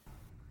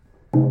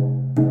The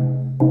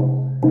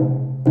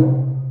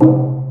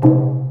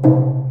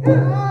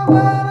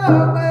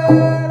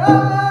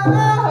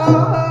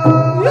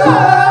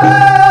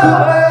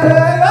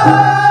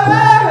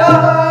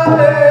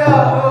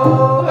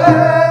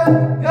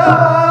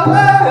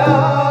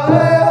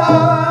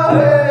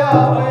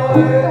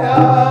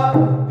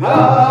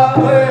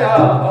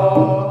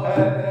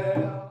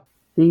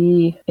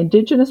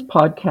Indigenous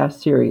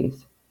podcast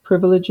series,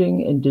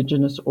 Privileging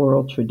Indigenous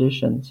Oral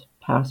Traditions,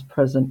 Past,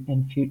 Present,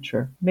 and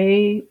Future,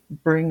 may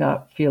bring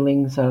up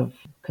feelings of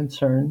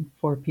concern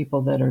for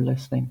people that are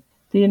listening.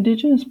 The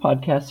Indigenous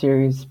podcast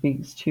series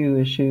speaks to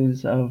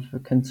issues of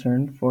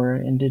concern for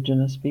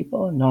Indigenous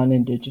people and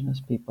non-Indigenous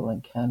people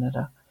in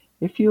Canada.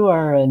 If you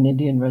are an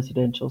Indian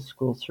residential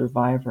school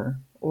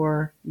survivor,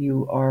 or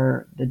you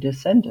are the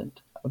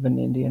descendant of an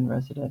Indian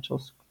residential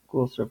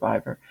school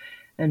survivor,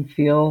 and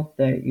feel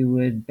that you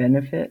would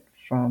benefit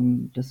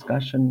from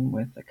discussion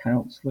with a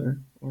counselor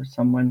or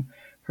someone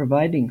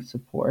providing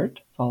support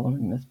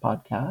following this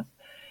podcast,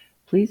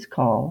 please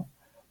call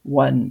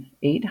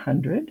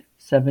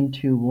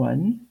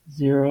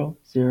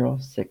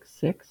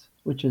 1-800-721-0066,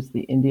 which is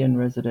the Indian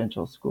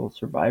Residential School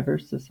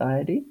Survivors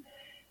Society,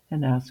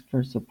 and ask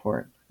for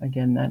support.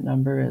 Again, that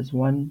number is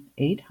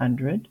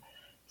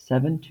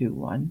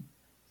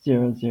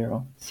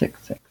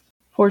 1-800-721-0066.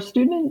 For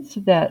students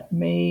that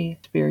may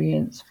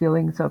experience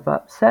feelings of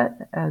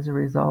upset as a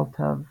result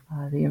of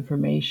the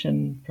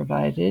information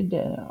provided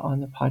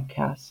on the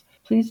podcast,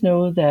 please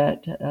know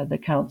that the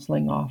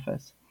counseling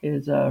office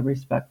is a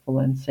respectful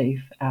and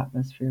safe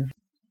atmosphere.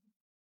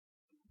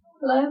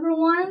 Hello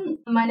everyone,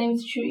 my name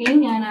is Chu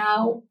Ying and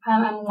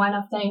I'm one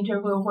of the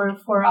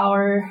interviewers for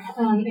our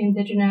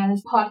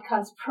Indigenous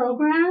podcast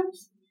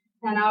programs.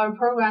 And our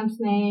program's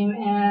name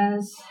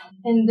is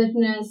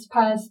Indigenous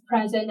Past,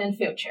 Present, and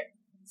Future.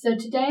 So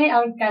today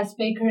our guest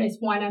speaker is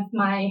one of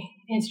my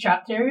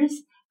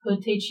instructors who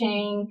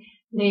teaching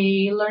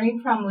the Learning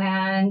from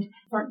Land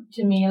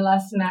to me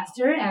last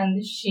semester,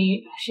 and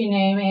she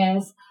name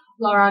is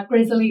Laura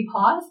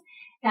Grizzlypaws.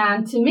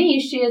 And to me,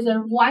 she is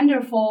a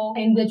wonderful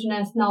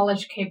Indigenous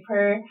knowledge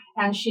keeper,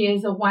 and she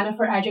is a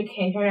wonderful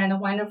educator and a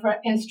wonderful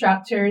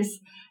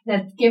instructors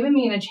that's given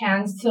me the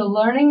chance to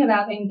learning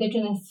about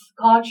Indigenous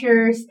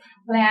cultures,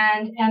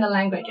 land, and the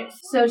languages.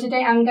 So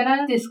today I'm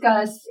gonna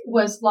discuss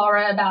with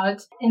Laura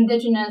about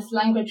Indigenous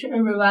language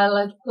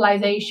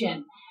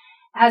revitalization.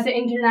 As an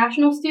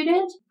international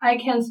student, I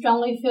can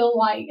strongly feel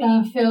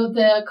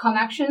the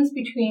connections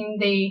between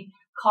the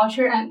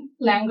culture and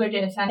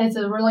languages, and it's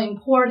a really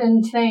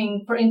important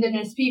thing for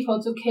Indigenous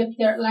people to keep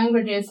their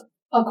languages.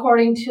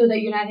 According to the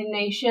United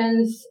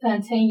Nations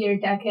 10-year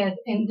decade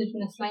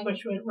Indigenous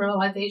language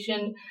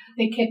revitalization,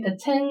 they keep the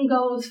 10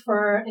 goals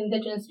for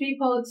Indigenous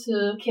people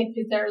to keep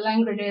their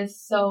languages.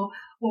 So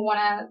we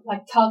want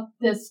to talk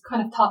this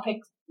kind of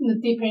topic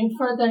deeper and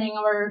further in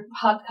our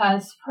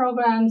podcast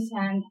programs,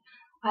 and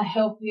I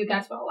hope you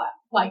guys will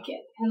like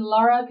it. And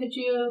Laura, could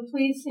you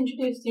please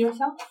introduce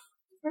yourself?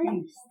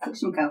 Thanks.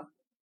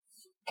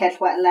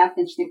 Catwa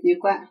laughing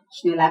snipnuqua,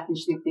 snulapin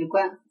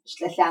snipnuqua,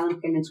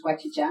 Slathalamkin and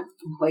Squatchicha,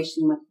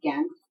 Hoishin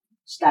Matgan,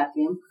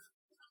 Statium.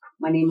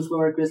 My name is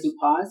Laura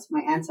Grizzlypaws.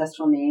 My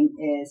ancestral name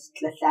is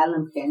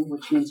Tlathalamkin,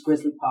 which means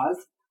Grizzly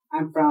Paws.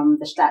 I'm from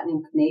the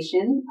Statium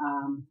Nation,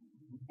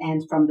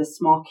 and from the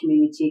small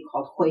community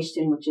called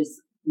Hoishin, which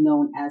is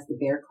known as the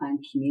Bear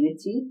Clan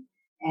community.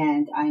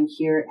 And I'm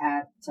here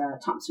at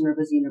Thompson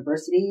Rivers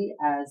University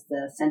as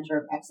the Center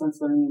of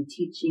Excellence Learning and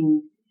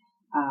Teaching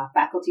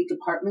faculty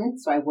department.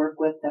 So I work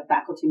with the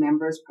faculty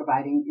members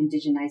providing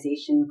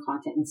indigenization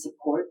content and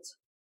support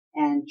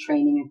and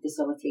training and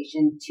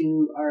facilitation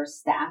to our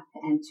staff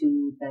and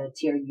to the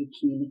TRU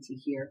community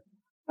here.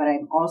 But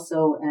I'm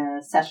also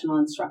a sessional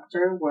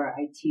instructor where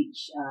I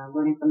teach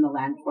Learning from the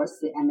Land course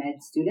to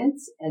MEd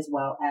students, as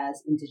well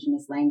as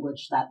Indigenous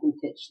language Latin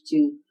pitch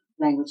to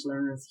language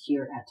learners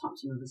here at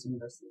Thompson Rivers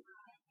University.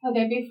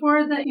 Okay,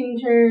 before the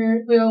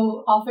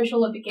interview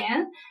officially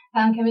began,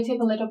 can we take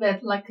a little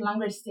bit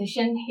language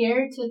session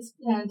here to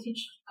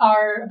teach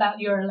about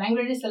your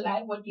languages,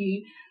 like what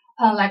you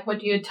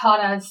taught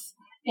us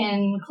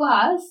in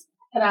class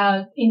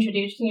about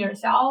introducing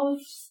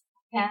yourselves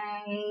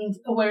and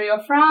where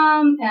you're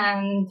from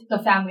and the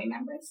family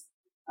members.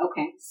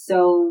 Okay,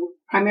 so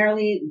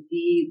primarily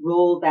the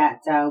role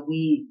that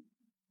we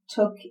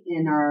took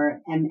in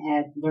our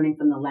MEd Learning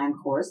from the Land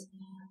course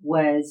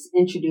was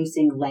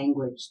introducing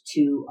language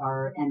to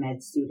our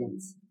MEd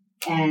students.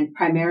 And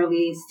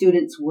primarily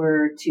students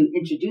were to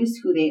introduce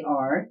who they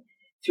are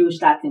through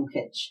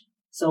Statimpitch.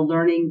 So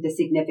learning the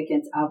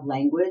significance of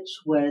language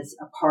was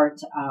a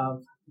part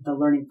of the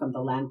Learning from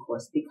the Land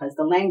course, because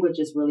the language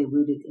is really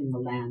rooted in the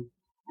land,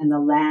 and the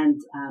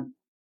land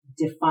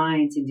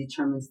defines and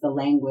determines the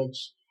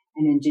language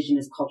an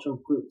Indigenous cultural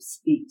group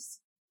speaks.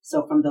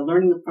 So from the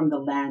Learning from the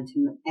Land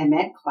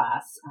MEd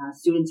class,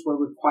 students were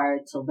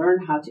required to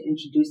learn how to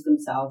introduce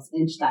themselves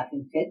in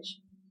Statimpitch.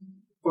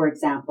 For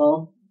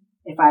example,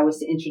 if I was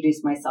to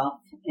introduce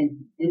myself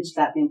in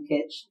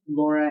Statimpitch,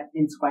 Laura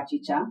in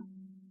Squatchicha.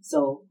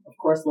 So, of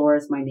course, Laura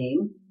is my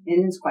name.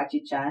 in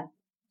Squachicha.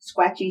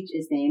 Squachich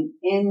is name.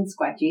 In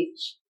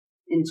Squachich.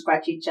 In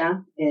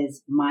Squachicha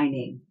is my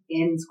name.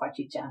 In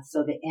Squachicha.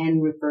 So the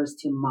N refers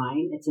to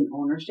mine. It's an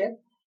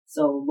ownership.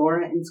 So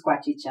Laura in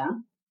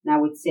Squachicha. And I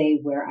would say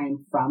where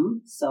I'm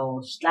from.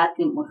 So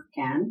Stlatlim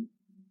Muhkan.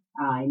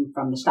 I'm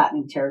from the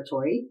Stlatlim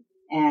territory.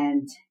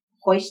 And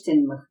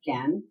Hoiston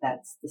Muhkan.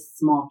 That's the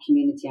small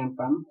community I'm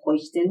from.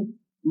 Hoiston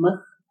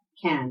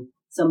Muhkan.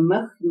 So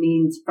Muh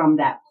means from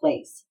that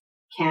place.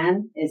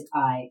 Can is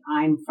I.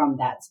 I'm from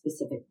that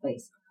specific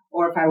place.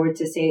 Or if I were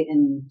to say it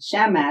in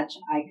Shamach,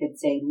 I could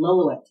say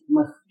Luluit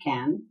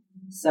Muhkan.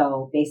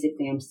 So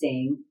basically I'm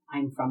saying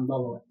I'm from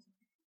Luluit.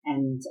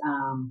 And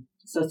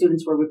so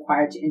students were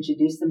required to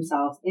introduce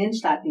themselves in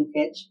Stlatling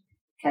Pitch.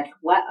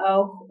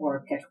 Ketwa'o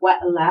or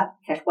Ketwa'alap.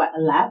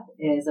 Ketwa'alap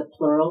is a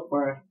plural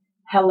for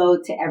hello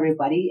to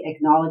everybody,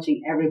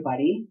 acknowledging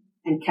everybody.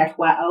 And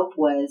Ketwa'o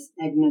was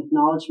an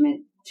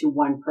acknowledgement to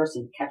one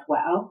person.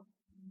 Ketwa'o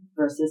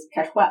versus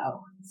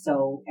Ketwa'o.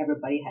 So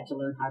everybody had to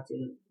learn how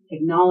to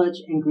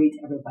acknowledge and greet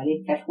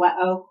everybody.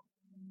 Ketwa'o,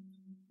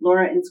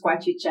 Laura in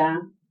Squachicha,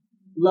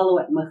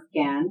 Luluit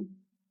Muhkan,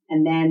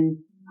 and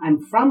then I'm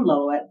from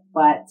Luluit,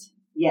 but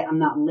yet I'm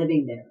not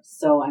living there.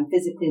 So I'm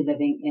physically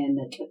living in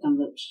the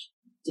Tlikamluch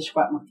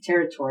Tishkwatmuk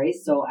territory.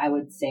 So I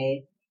would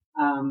say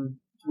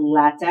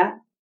Lata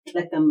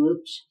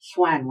Tlikamluch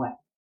Shwanwet.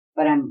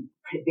 But I'm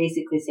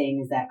basically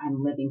saying is that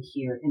I'm living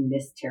here in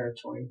this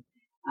territory,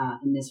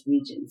 in this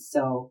region.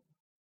 So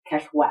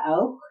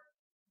Ketwa'o,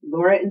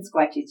 Laura in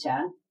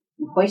Squachicha,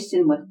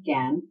 Hoiston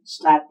Muhkan,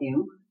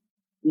 Shlatium,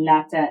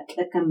 Lata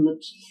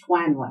Tlikamluch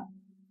Shwanwet.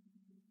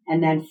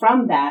 And then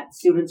from that,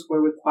 students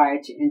were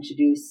required to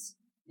introduce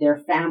their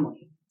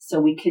family. So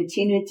we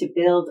continued to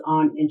build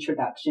on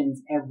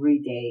introductions every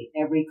day,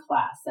 every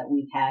class that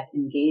we've had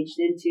engaged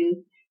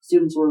into.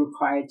 Students were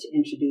required to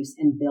introduce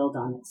and build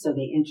on it. So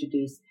they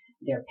introduced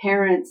their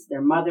parents,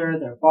 their mother,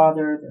 their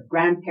father, their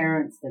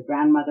grandparents, their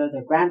grandmother,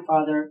 their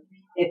grandfather.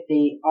 If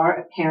they are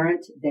a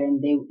parent,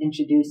 then they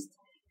introduced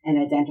and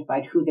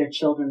identified who their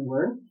children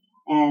were.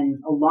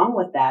 And along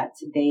with that,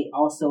 they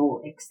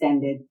also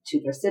extended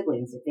to their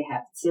siblings, if they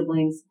have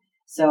siblings.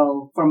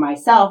 So for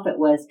myself, it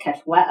was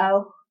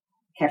Ketwa'o,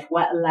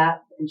 Ketwa'alap,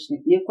 and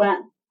Shnipnukwa,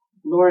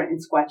 Laura in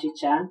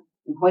Squachicha,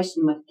 and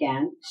Hoiston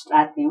Muhkan,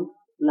 Shlatim,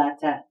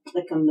 Lata,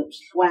 Tlikamlup,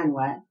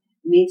 Shwanwa,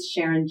 meets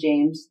Sharon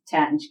James,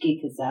 Ta, and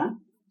Shkikaza.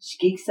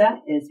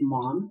 Shkiksa is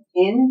mom.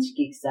 In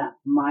Shkiksa,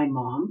 my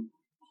mom,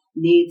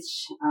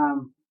 needs,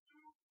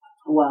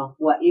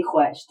 what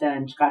Ichweshta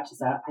and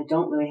Shkachaza, I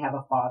don't really have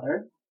a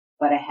father,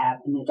 but I have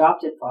an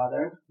adopted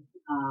father.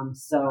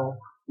 So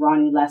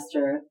Ronnie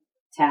Lester,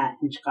 Ta,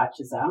 and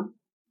Shkachaza,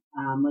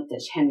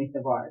 Mutish Henry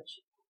Thavarj.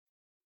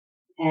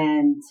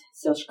 And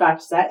so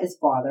Shkachaza is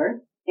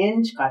father.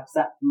 In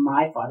Shkachaza,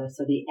 my father.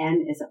 So the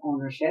N is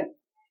ownership.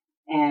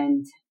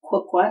 And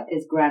Kwukwa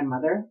is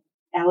grandmother.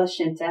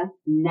 Elishinta,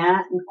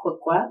 Na, and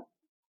Kwukwa.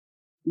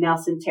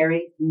 Nelson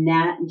Terry,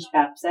 Na, and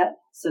Shpapsa.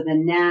 So the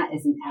Na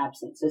is an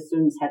absent. So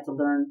students had to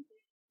learn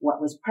what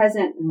was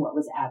present and what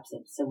was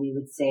absent. So we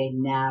would say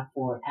Na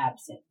for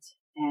absent.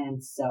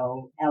 And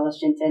so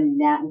Elishinta,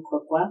 Na, and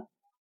Kwukwa.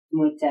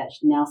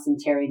 Mutesh, Nelson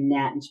Terry,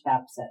 Na, and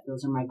Shpapsa.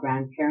 Those are my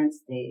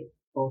grandparents. They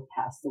both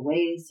passed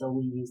away, so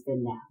we used the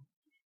Na.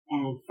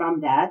 And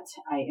from that,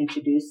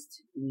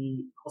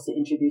 we also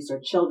introduced our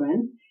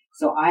children.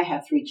 So I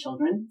have 3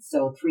 children,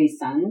 so 3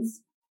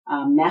 sons.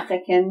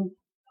 Mechakin,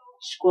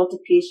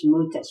 Shkultapish,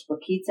 Mutesh,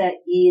 Bokita,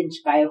 E, and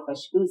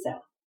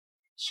Shkayochashkuza.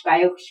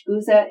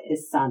 Shkayochashkuza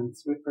is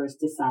sons, refers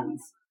to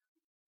sons.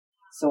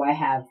 So I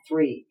have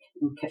 3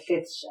 in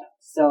Kafitsha.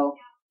 So,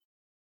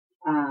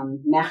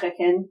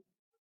 Mechakin,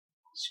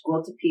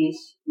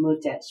 Shkultapish,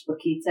 Mutesh,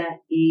 Bokita,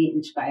 E,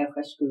 and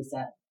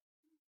Shkayochashkuza.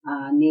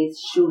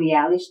 Needs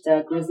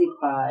Shulialishta,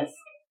 Grizzlypaws,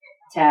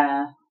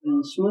 Ta,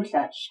 and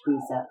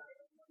Shmutashkuza.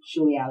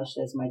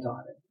 Shulialishta is my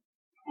daughter.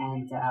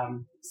 And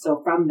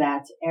so from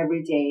that,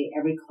 every day,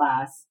 every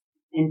class,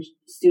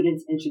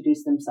 students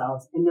introduced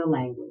themselves in their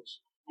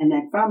language. And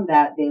then from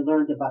that, they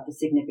learned about the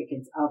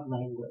significance of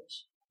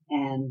language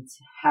and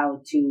how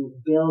to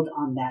build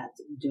on that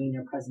during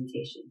their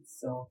presentations.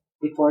 So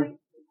before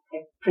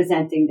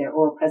presenting their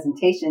oral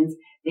presentations,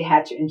 they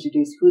had to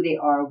introduce who they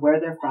are, where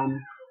they're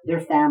from, their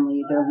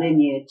family, their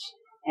lineage,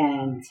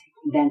 and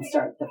then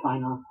start the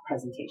final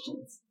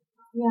presentations.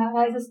 Yeah,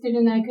 as a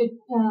student, I could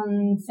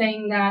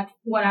saying that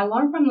what I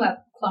learned from lab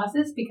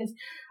classes, because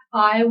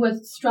I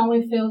would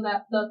strongly feel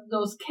that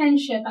those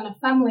kinship and a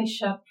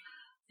familyship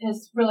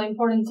is really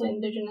important to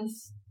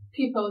indigenous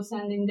peoples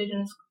and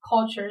indigenous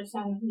cultures,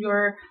 and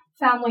your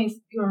families,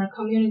 your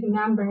community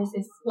members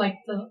is like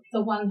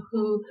the one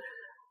who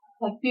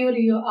like build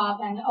you up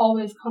and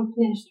always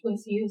accompanied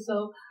with you.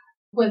 So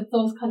with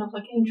those kind of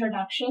like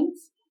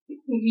introductions,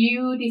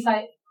 you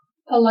decide,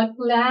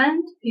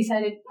 land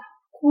decided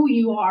who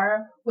you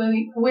are,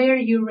 where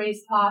you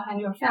raised up, and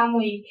your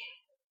family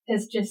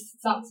is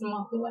just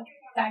someone who like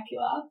back you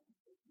up.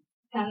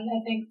 And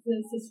I think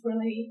this is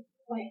really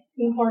like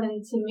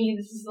important to me.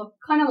 This is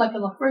kind of like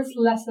the first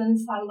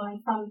lessons I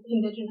learned from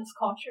indigenous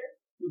culture.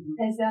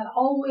 is that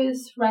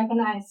always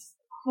recognize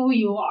who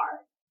you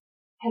are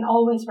and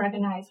always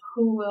recognize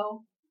who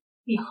will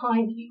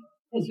behind you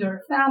as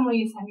your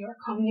families and your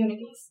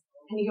communities,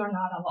 and you're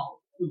not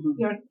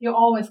alone. You're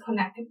always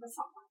connected with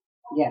someone.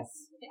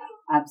 Yes,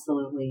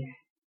 absolutely.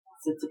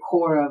 So it's the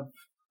core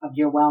of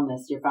your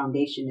wellness. Your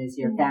foundation is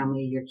your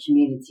family, your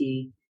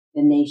community,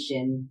 the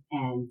nation,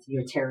 and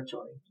your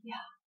territory. Yeah.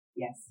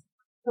 Yes.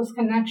 Those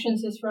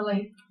connections is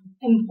really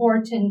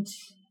important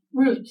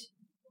root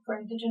for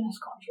Indigenous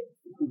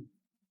culture.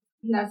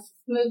 Let's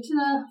move to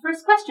the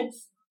first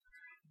questions.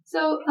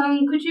 So,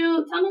 could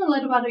you tell me a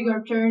little about your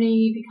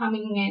journey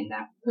becoming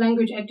a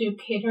language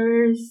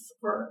educators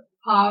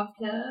of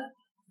the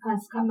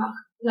Kanskamach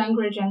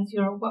language and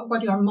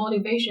what your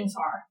motivations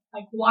are?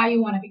 Like why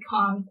you want to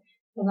become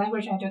the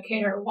language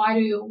educator? Why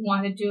do you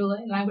want to do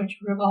language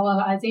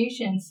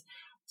revitalizations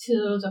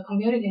to the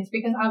communities?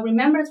 Because I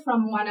remember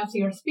from one of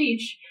your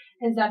speech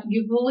is that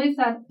you believe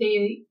that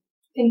the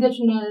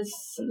Indigenous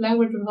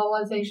language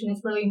revitalization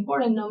is really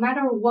important, no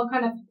matter what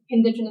kind of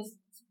Indigenous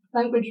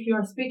language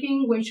you're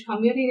speaking, which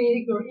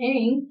community you're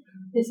in.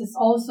 This is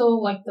also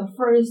like the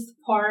first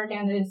part,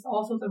 and it's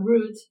also the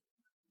root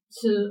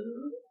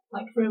to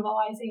like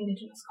revitalize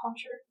Indigenous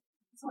culture.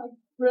 So I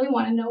really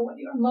want to know what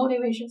your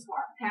motivations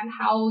are and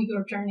how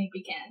your journey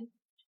began.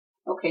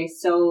 Okay,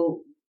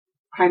 so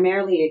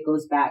primarily it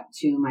goes back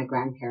to my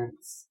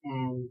grandparents,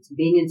 and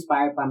being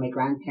inspired by my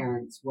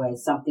grandparents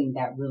was something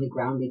that really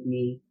grounded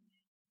me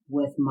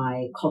with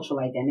my cultural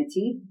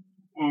identity.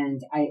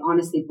 And I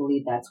honestly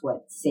believe that's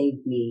what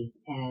saved me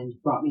and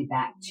brought me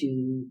back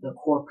to the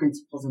core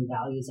principles and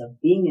values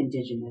of being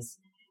Indigenous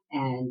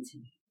and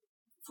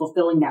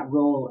fulfilling that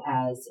role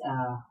as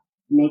a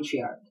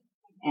matriarch.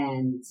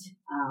 And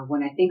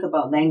when I think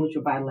about language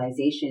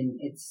revitalization,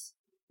 it's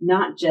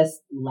not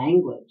just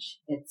language.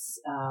 It's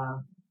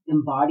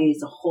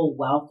embodies a whole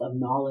wealth of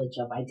knowledge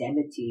of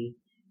identity,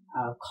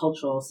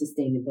 cultural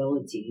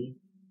sustainability,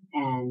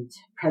 and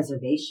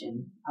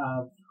preservation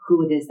of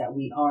who it is that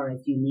we are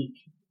as unique,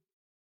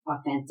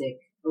 authentic,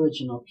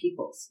 original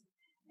peoples.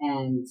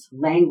 And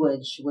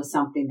language was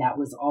something that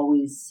was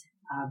always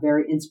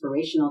very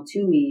inspirational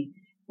to me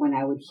when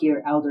I would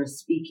hear elders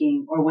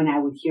speaking, or when I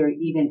would hear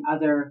even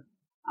other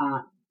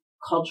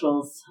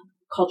cultural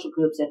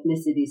groups,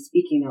 ethnicities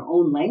speaking their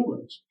own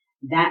language.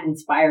 That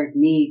inspired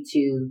me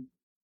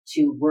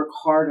to work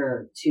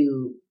harder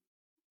to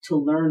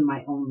learn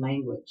my own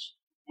language.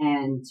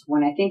 And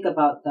when I think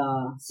about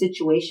the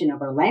situation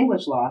of our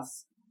language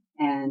loss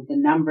and the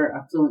number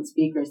of fluent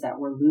speakers that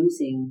we're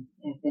losing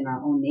within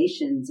our own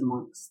nations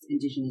amongst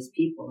Indigenous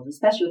peoples,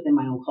 especially within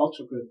my own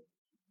culture group,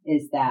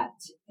 is that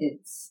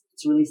it's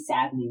really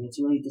saddening.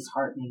 It's really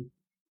disheartening.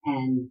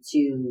 And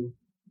to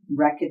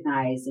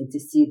recognize and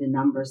to see the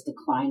numbers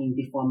declining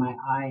before my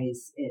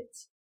eyes, it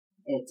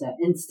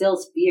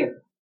instills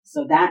fear.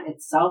 So that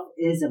itself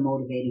is a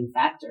motivating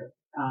factor,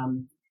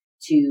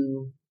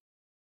 to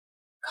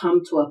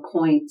come to a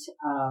point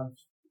of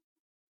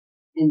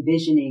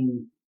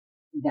envisioning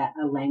that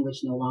a language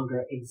no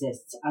longer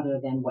exists other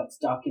than what's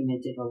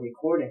documented or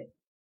recorded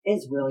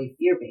is really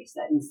fear-based.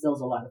 That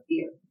instills a lot of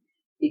fear,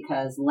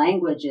 because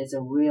language is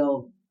a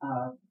real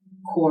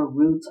core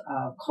root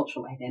of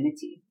cultural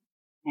identity,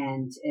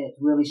 and it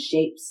really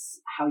shapes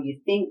how you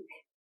think,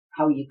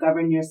 how you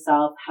govern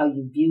yourself, how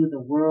you view the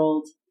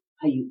world,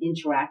 how you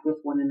interact with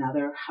one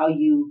another, how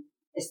you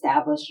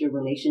establish your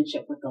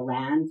relationship with the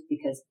land,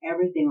 because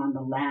everything on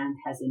the land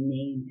has a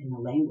name in the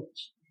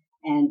language,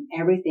 and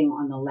everything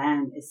on the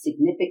land is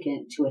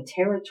significant to a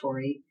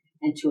territory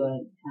and to a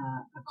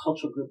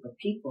cultural group of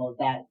people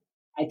that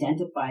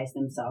identifies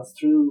themselves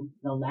through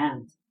the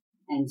land.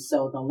 And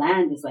so the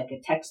land is like a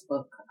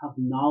textbook of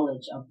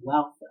knowledge, of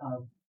wealth,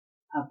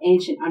 of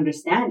ancient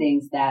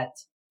understandings that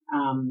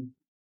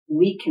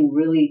we can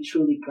really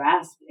truly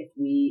grasp if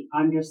we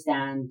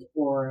understand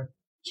or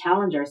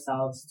challenge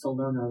ourselves to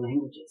learn our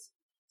languages.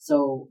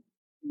 So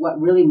what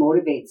really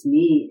motivates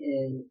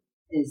me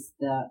is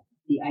the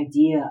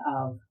idea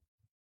of,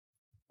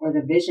 or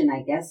the vision,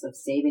 I guess, of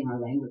saving our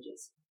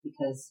languages.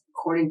 Because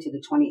according to the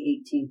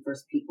 2018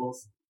 First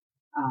Peoples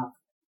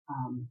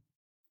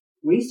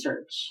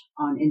research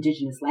on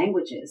Indigenous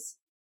languages,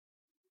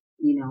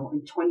 in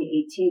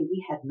 2018,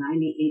 we had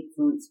 98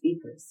 fluent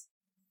speakers,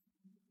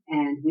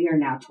 and we are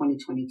now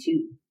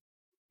 2022.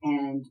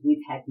 And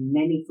we've had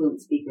many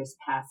fluent speakers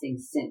passing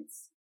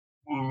since,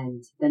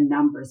 and the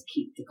numbers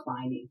keep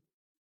declining.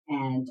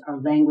 And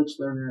our language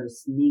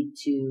learners need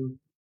to,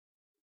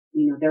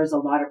 there's a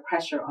lot of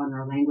pressure on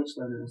our language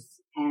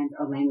learners and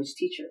our language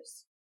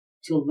teachers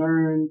to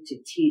learn, to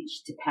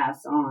teach, to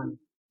pass on.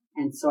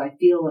 And so I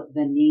feel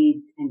the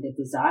need and the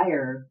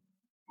desire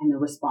and the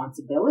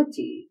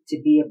responsibility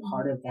to be a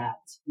part of that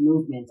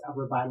movement of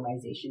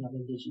revitalization of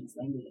Indigenous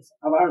languages,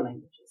 of our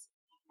languages,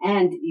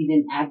 and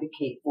even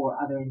advocate for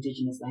other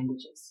Indigenous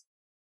languages.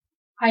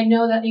 I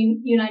know that the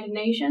United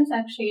Nations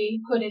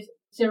actually put its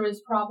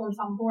serious problems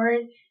on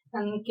board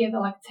and give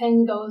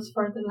 10 goals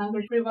for the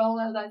language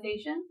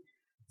revitalization.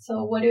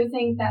 So what do you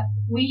think that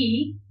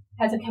we,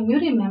 as a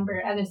community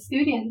member, as a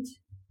student,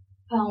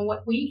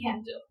 what we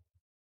can do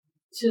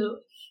to,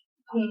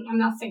 I'm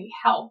not saying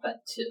help,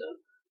 but to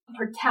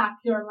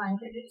protect your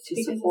languages.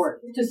 To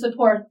support,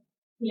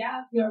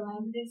 your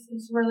languages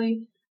is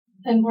really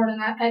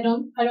important. I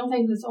don't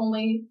think this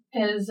only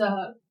is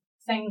a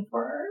thing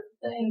for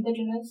the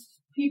indigenous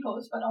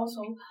peoples, but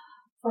also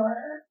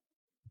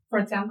for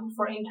example,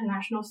 for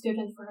international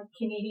students, for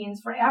Canadians,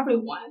 for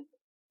everyone,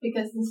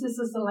 because this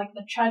is like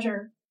the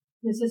treasure.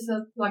 This is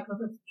like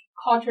the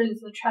culture is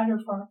the treasure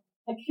for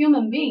like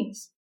human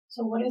beings.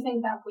 So what do you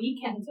think that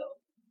we can do?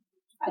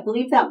 I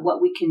believe that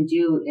what we can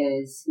do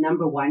is,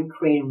 number one,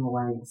 creating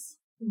awareness,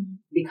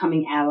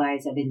 becoming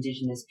allies of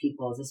Indigenous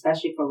peoples,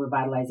 especially for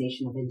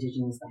revitalization of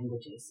Indigenous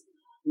languages,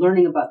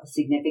 learning about the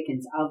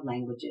significance of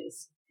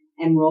languages,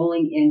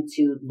 enrolling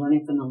into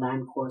learning from the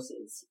land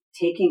courses,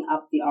 taking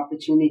up the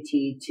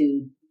opportunity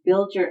to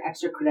build your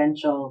extra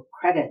credential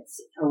credits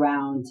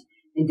around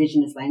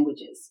Indigenous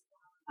languages,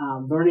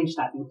 learning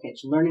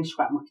Shtatnukich, learning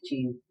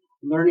Shkwatmukchin,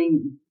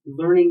 learning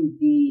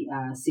the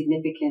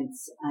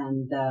significance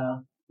and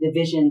the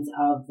visions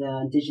of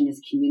the Indigenous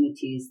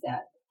communities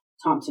that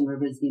Thompson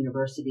Rivers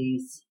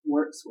Universities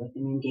works with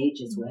and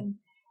engages with.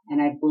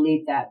 And I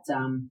believe that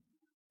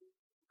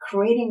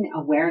creating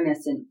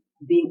awareness and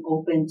being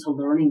open to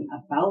learning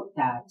about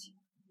that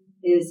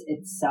is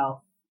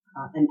itself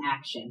an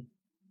action.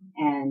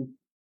 And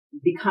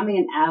becoming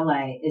an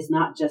ally is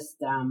not just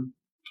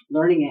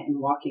learning it and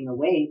walking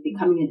away.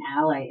 Becoming an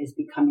ally is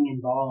becoming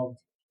involved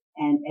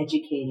and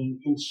educating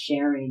and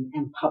sharing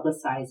and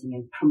publicizing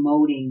and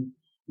promoting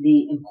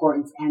the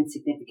importance and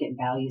significant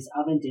values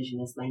of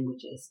Indigenous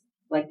languages.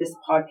 Like this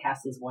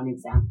podcast is one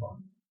example.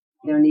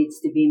 There needs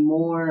to be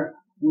more,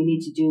 we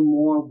need to do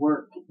more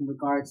work in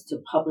regards to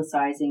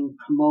publicizing,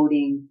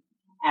 promoting,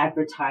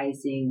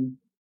 advertising,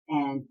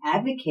 and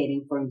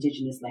advocating for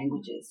Indigenous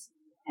languages.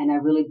 And I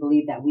really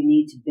believe that we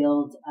need to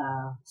build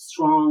a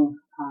strong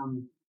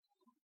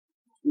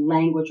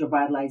language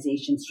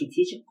revitalization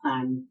strategic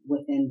plan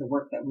within the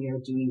work that we are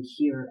doing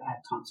here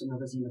at Thompson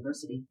Rivers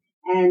University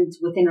and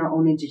within our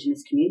own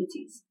Indigenous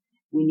communities.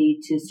 We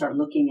need to start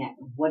looking at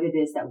what it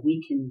is that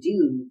we can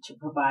do to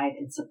provide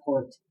and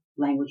support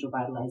language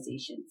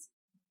revitalizations.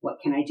 What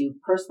can I do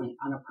personally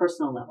on a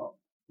personal level?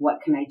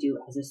 What can I do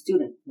as a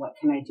student? What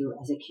can I do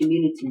as a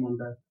community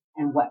member?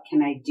 And what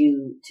can I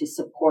do to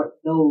support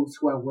those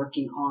who are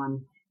working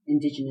on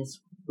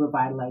Indigenous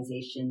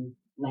revitalization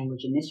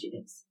language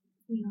initiatives?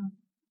 Yeah,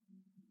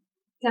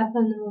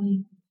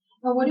 definitely.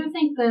 What do you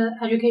think the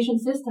education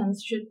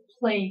systems should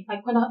play?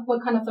 Like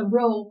what kind of a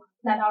role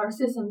that our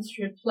systems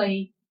should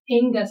play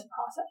in this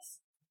process?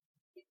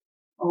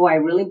 Oh, I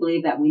really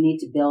believe that we need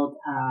to build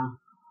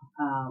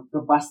a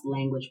robust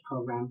language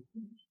program.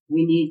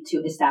 We need to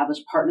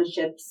establish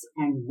partnerships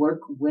and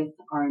work with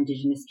our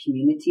Indigenous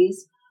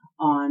communities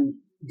on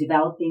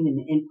developing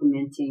and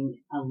implementing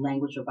a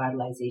language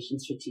revitalization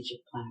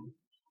strategic plan.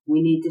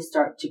 We need to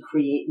start to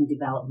create and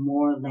develop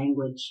more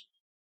language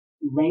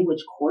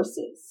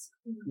courses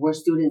where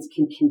students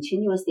can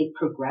continuously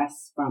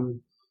progress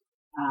from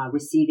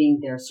receiving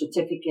their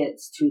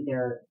certificates to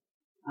their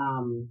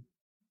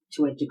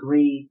to a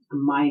degree, a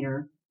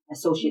minor,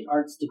 associate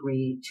arts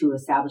degree, to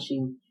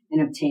establishing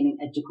and obtaining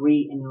a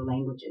degree in their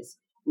languages.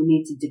 We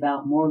need to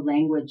develop more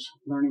language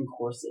learning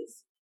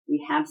courses.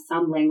 We have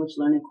some language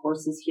learning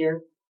courses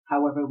here.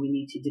 However, we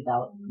need to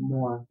develop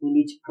more. We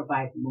need to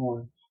provide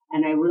more.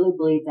 And I really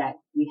believe that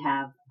we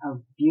have a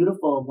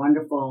beautiful,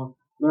 wonderful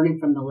Learning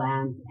from the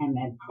Land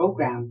MEd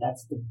program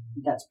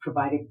that's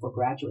provided for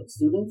graduate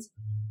students.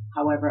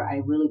 However,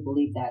 I really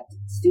believe that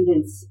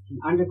students in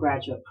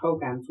undergraduate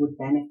programs would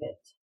benefit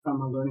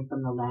from a Learning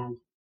from the Land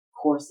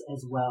course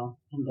as well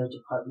in their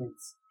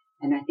departments.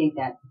 And I think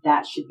that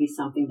that should be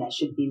something that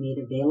should be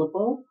made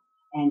available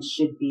and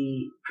should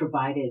be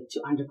provided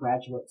to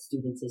undergraduate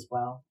students as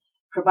well.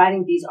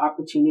 Providing these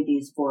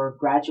opportunities for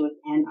graduate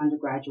and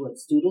undergraduate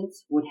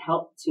students would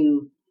help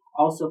to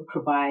also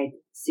provide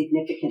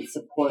significant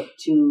support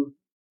to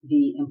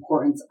the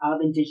importance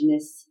of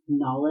Indigenous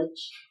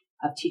knowledge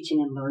of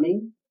teaching and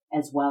learning,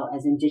 as well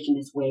as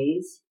Indigenous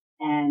ways,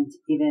 and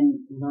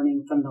even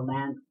Learning from the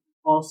Land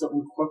also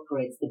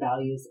incorporates the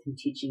values and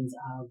teachings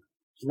of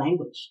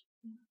language.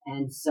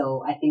 And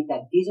so I think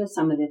that these are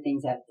some of the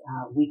things that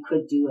we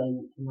could do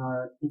in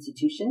our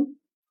institution.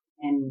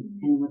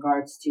 And in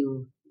regards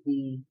to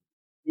the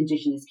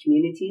Indigenous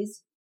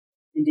communities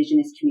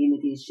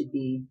should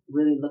be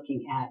really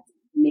looking at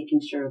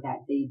making sure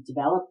that they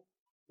develop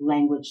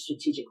language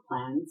strategic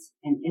plans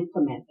and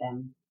implement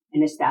them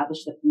and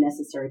establish the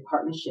necessary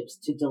partnerships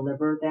to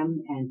deliver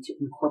them and to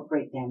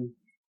incorporate them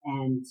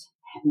and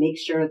make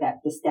sure that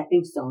the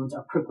stepping stones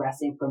are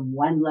progressing from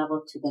one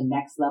level to the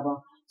next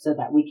level so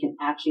that we can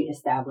actually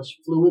establish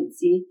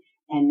fluency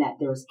and that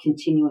there's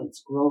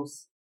continuous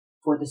growth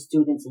for the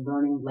students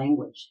learning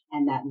language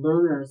and that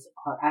learners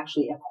are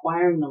actually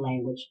acquiring the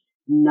language,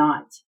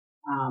 not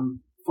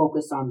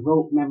focused on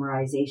rote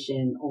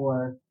memorization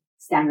or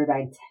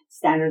standardized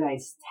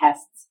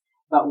tests,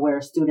 but where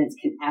students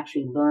can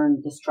actually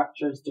learn the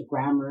structures, the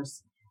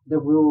grammars, the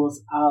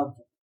rules of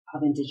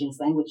of Indigenous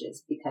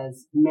languages,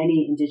 because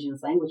many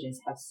Indigenous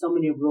languages have so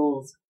many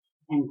rules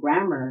and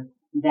grammar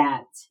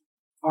that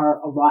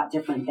are a lot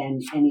different than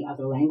any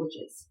other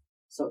languages.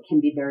 So it can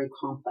be very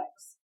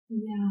complex.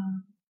 Yeah.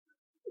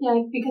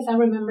 Yeah, because I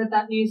remember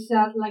that you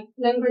said like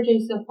language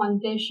is the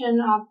foundation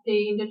of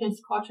the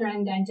Indigenous culture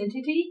and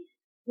identity.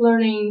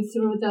 Learning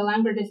through the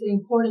language is an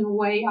important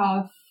way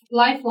of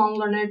lifelong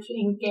learner to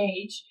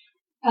engage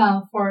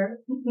for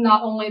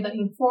not only the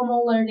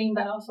informal learning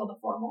but also the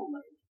formal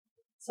learning.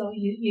 So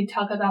you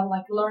talk about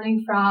like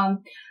learning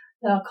from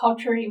the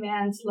culture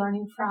events,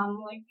 learning from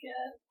like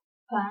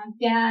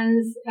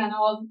dance and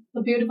all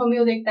the beautiful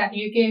music that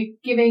you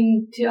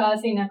giving to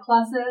us in the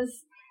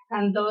classes.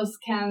 And those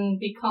can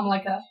become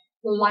like a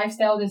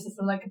lifestyle. This is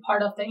like a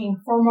part of the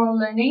informal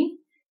learning,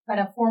 but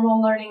a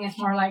formal learning is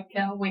more like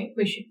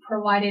we should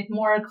provide it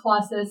more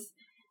classes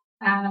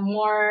and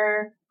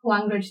more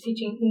language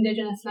teaching,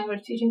 Indigenous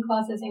language teaching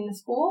classes in the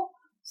school.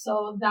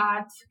 So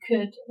that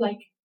could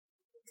like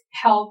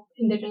help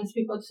Indigenous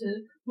people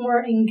to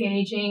more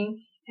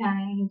engaging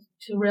and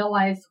to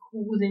realize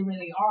who they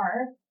really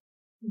are,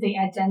 the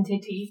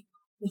identity.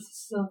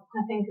 So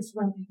I think it's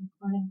really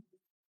important.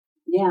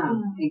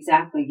 Yeah,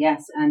 exactly.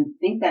 Yes. And I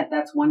think that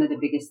that's one of the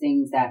biggest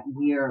things that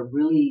we are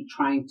really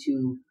trying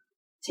to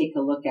take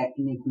a look at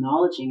and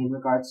acknowledging in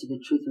regards to the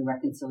Truth and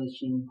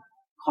Reconciliation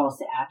calls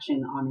to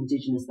action on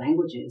Indigenous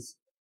languages.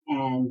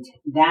 And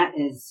that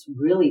is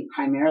really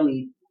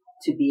primarily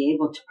to be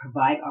able to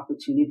provide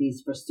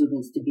opportunities for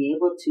students to be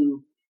able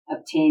to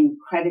obtain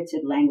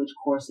credited language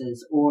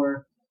courses,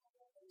 or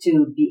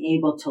to be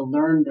able to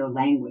learn their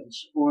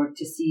language, or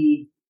to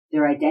see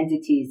their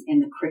identities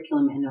in the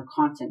curriculum and their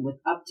content with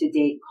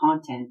up-to-date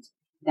content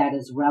that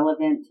is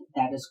relevant,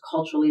 that is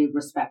culturally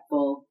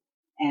respectful,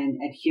 and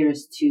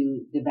adheres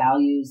to the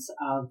values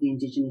of the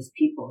Indigenous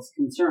peoples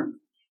concerned.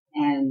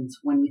 And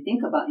when we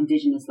think about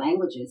Indigenous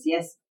languages,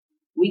 yes,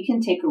 we can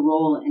take a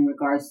role in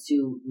regards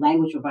to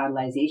language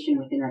revitalization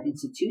within our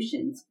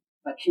institutions,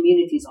 but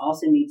communities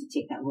also need to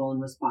take that role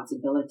and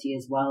responsibility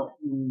as well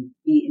and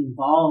be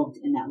involved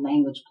in that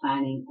language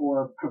planning,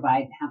 or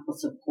provide ample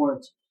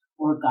support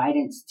or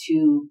guidance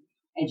to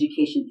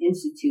education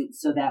institutes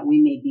so that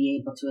we may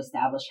be able to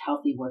establish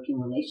healthy working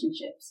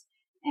relationships.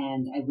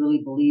 And I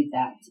really believe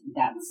that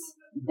that's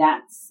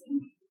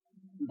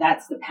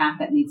the path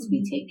that needs to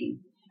be taken.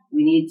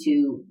 We need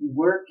to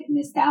work and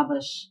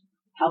establish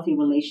healthy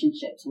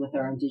relationships with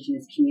our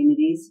Indigenous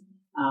communities,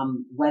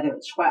 whether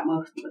it's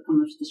Shwatmuk,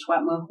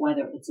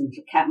 whether it's in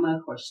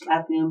Tlakatmuk or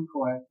Slatnum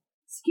or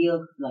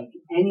Skeel, like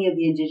any of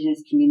the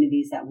Indigenous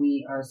communities that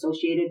we are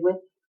associated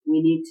with. We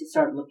need to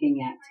start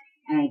looking at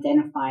and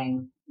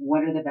identifying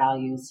what are the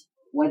values,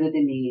 what are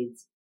the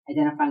needs,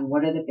 identifying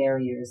what are the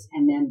barriers,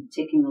 and then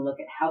taking a look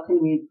at how can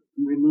we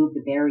remove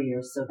the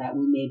barriers so that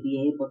we may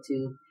be able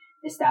to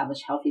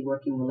establish healthy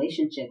working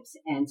relationships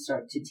and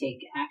start to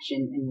take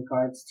action in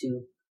regards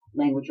to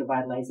language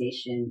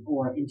revitalization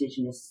or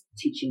Indigenous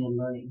teaching and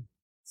learning,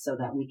 so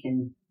that we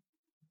can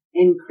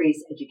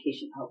increase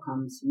education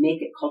outcomes,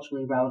 make it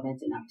culturally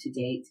relevant and up to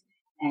date,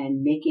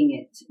 and making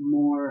it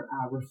more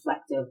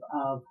reflective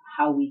of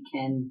how we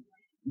can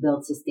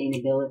build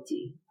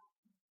sustainability.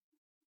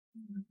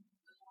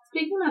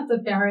 Speaking of the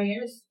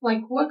barriers,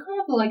 like what kind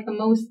of like the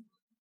most,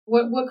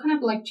 what kind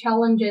of like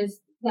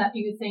challenges that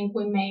you think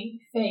we may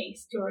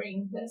face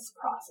during this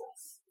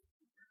process?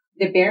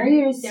 The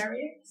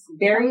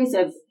barriers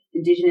of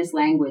Indigenous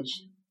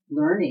language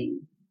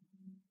learning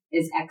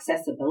is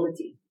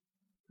accessibility.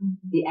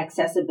 Mm-hmm. The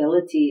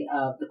accessibility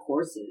of the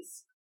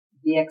courses,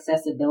 the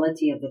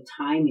accessibility of the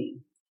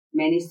timing.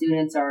 Many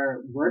students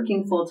are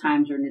working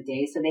full-time during the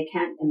day, so they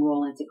can't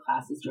enroll into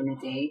classes during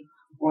the day,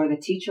 or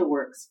the teacher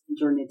works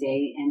during the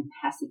day and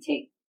has to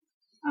take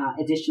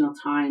additional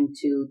time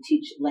to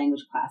teach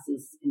language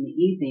classes in the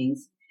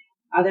evenings.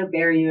 Other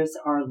barriers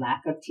are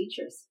lack of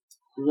teachers,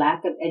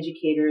 lack of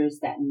educators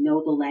that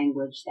know the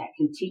language, that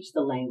can teach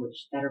the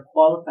language, that are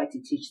qualified to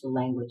teach the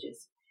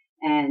languages.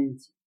 And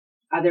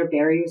other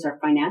barriers are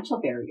financial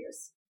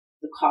barriers,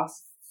 the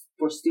costs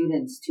for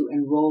students to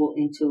enroll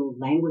into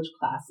language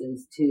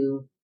classes,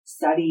 to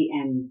study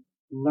and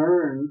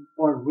learn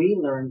or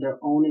relearn their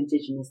own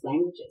Indigenous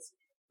languages.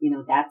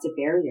 That's a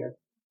barrier.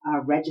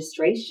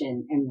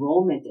 Registration,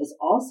 enrollment is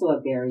also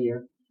a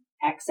barrier.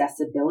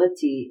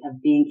 Accessibility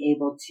of being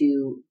able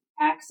to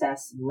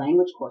access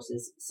language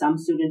courses. Some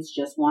students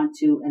just want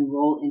to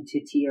enroll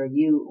into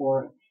TRU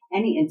or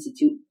any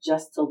institute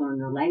just to learn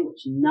their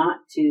language,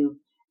 not to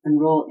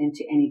enroll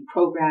into any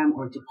program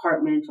or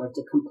department or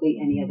to complete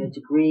any other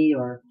degree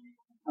or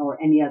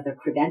any other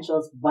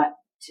credentials, but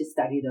to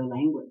study their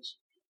language.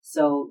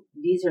 So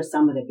these are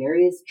some of the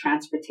barriers.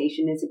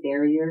 Transportation is a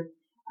barrier.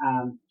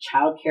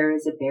 Childcare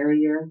is a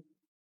barrier.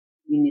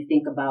 When you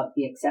think about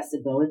the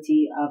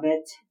accessibility of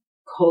it,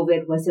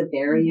 COVID was a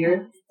barrier.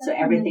 Yeah, so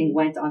everything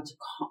went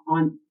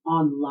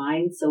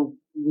online. So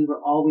we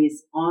were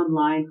always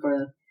online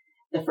for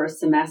the first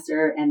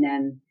semester, and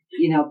then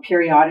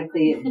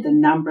periodically the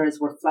numbers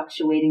were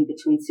fluctuating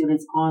between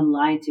students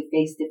online to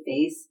face.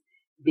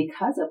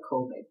 because of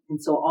COVID.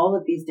 And so all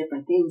of these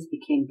different things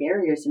became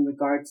barriers in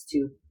regards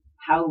to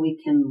how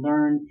we can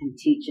learn and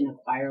teach and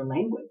acquire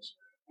language.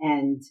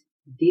 And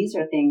these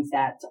are things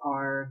that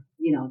are,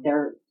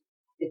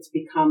 it's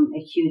become a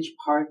huge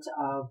part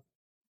of,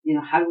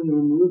 how do we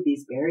remove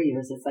these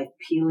barriers? It's like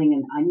peeling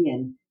an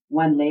onion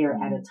one layer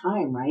at a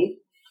time, right?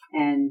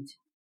 And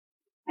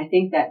I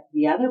think that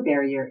the other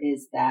barrier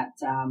is that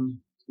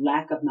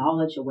lack of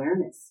knowledge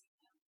awareness.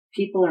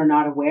 People are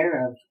not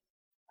aware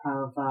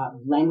of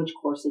language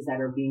courses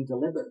that are being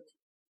delivered.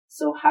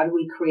 So how do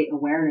we create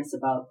awareness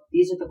about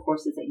these are the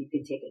courses that you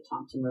can take at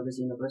Thompson Rivers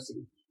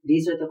University?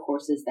 These are the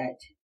courses that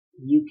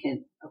you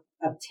can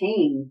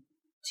obtain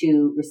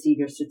to receive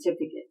your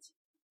certificate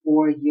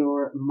or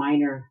your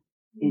minor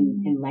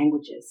in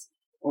languages,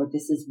 or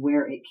this is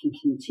where it can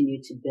continue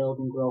to build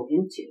and grow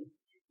into.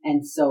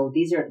 And so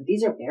these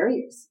are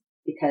barriers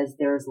because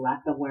there's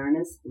lack of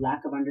awareness,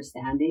 lack of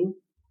understanding,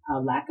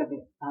 lack of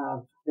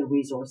the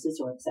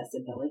resources or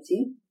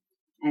accessibility.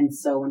 And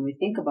so when we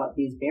think about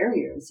these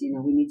barriers,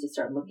 we need to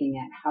start looking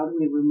at how do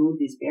we remove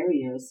these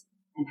barriers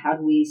and how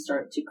do we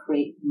start to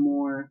create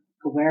more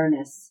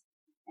awareness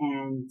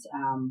and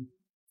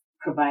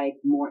provide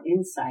more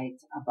insight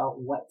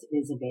about what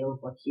is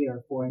available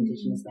here for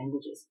Indigenous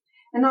languages.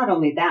 And not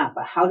only that,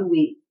 but how do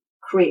we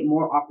create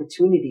more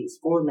opportunities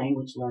for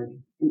language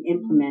learning and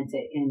implement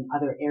it in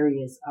other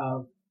areas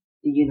of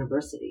the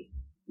university?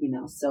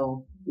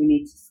 So we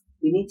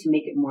need to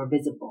make it more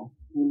visible.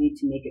 We need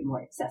to make it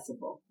more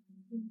accessible.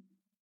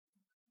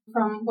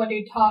 From what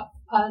you taught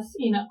us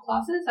in our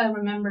classes, I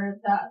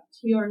remember that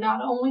you are not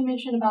only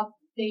mentioned about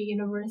the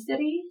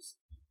universities,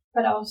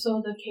 but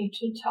also the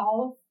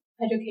K-12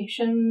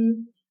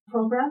 education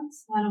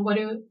programs. And what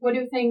do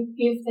you think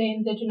if the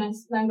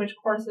Indigenous language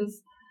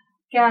courses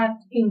get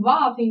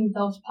involved in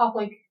those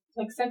public,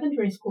 like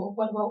secondary school?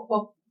 What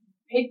will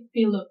it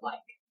look like?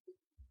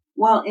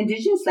 Well,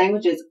 Indigenous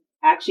languages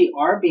actually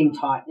are being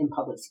taught in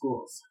public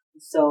schools.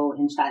 So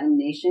in Chatham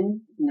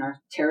Nation, in our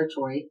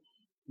territory,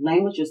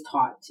 language is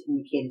taught in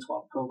the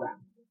K-12 program.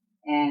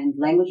 And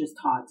language is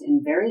taught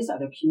in various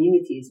other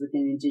communities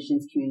within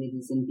Indigenous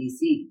communities in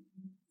BC.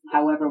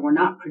 However, we're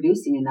not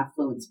producing enough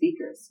fluent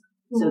speakers.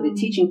 So the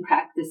teaching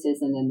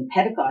practices and then the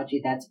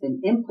pedagogy that's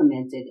been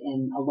implemented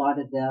in a lot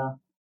of the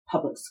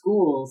public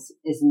schools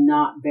is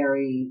not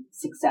very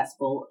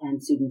successful,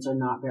 and students are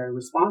not very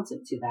responsive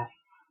to that.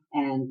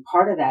 And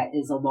part of that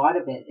is a lot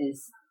of it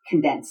is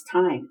condensed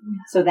time.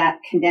 So that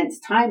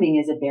condensed timing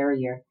is a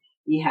barrier.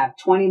 You have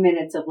 20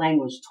 minutes of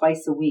language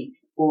twice a week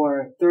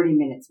or 30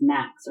 minutes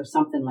max or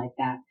something like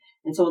that.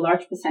 And so a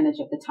large percentage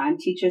of the time,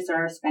 teachers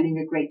are spending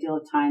a great deal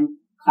of time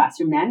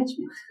classroom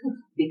management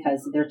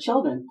because they're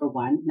children, for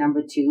one.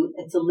 Number two,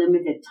 it's a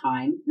limited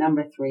time.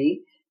 Number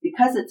three,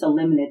 because it's a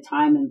limited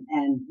time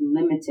and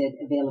limited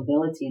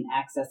availability and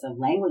access of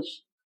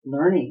language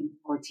learning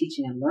or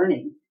teaching and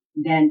learning,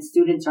 then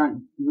students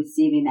aren't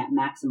receiving that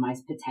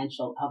maximized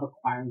potential of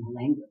acquiring the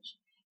language.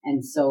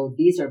 And so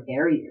these are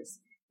barriers.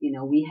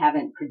 We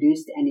haven't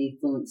produced any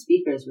fluent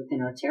speakers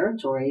within our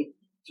territory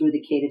through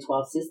the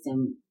K-12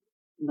 system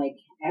like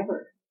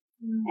ever.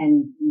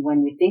 And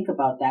when we think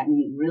about that and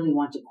you really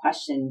want to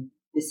question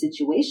the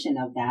situation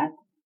of that,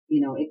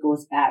 it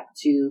goes back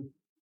to,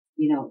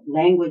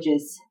 language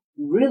is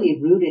really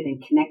rooted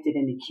and connected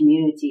in the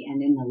community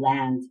and in the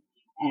land,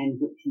 and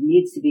it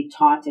needs to be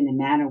taught in a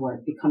manner where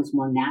it becomes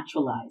more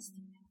naturalized,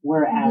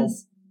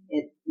 whereas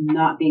it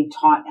not being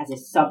taught as a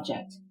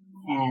subject.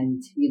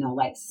 And,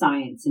 like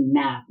science and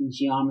math and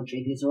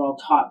geometry, these are all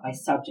taught by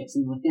subjects.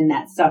 And within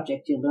that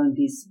subject, you learn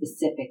these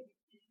specific,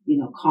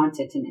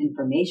 content and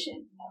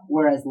information.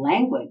 Whereas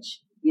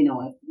language,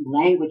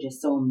 language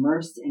is so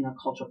immersed in our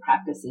cultural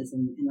practices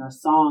and in our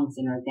songs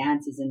and our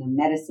dances and our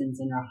medicines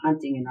and our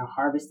hunting and our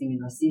harvesting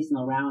and our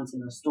seasonal rounds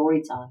and our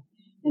storytelling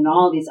and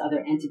all these other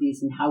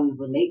entities and how we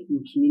relate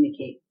and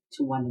communicate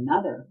to one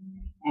another.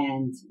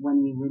 And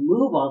when we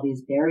remove all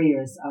these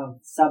barriers of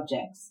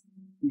subjects,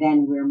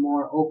 then we're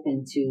more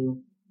open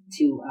to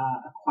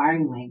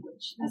acquiring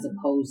language as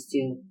opposed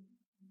to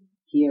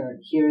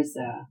here's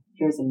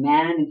a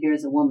man and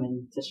here's a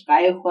woman,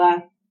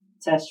 tashkayahwa,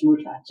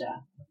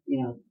 tashmutlacha,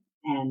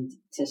 and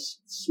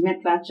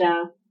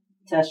tashmitlacha,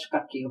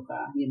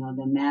 tashkakiuha,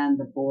 the man,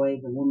 the boy,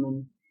 the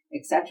woman,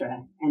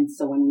 etc. And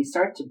so when we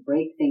start to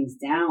break things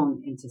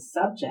down into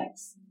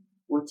subjects,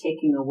 we're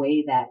taking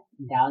away that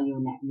value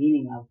and that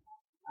meaning of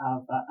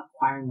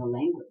acquiring a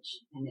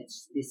language. And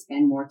they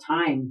spend more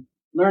time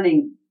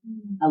learning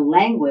a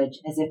language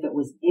as if it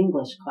was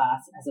English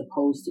class as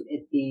opposed to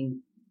it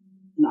being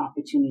an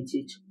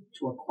opportunity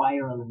to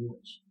acquire a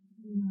language.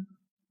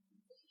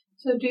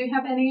 So do you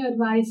have any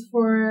advice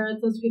for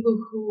those people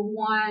who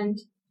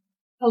want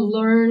to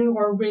learn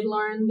or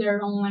relearn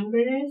their own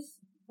languages?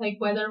 Like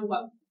whether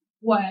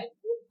what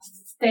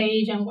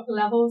stage and what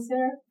levels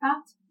they're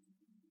at?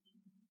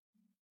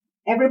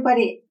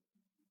 Everybody,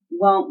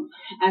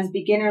 as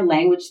beginner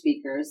language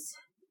speakers,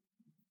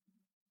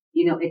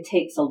 it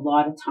takes a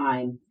lot of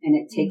time and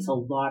it takes a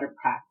lot of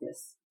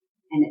practice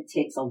and it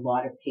takes a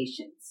lot of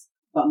patience.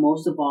 But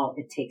most of all,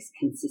 it takes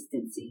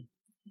consistency.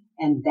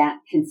 And that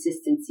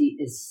consistency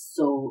is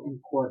so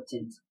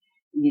important.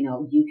 You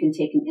know, you can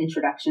take an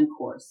introduction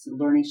course,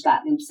 learning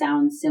Latin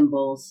sounds,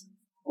 symbols,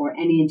 or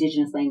any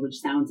indigenous language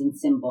sounds and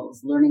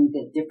symbols, learning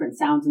the different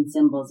sounds and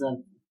symbols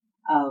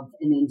of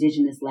an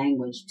indigenous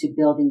language to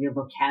building your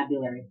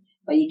vocabulary.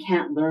 But you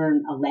can't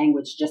learn a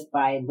language just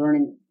by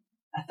learning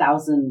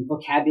 1,000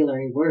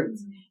 vocabulary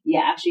words.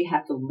 You actually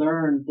have to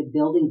learn the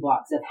building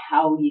blocks of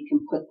how you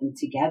can put them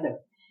together.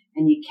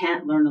 And you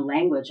can't learn a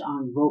language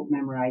on rote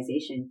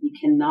memorization. You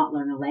cannot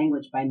learn a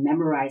language by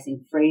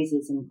memorizing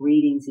phrases and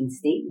greetings and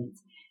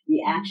statements.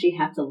 You actually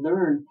have to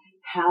learn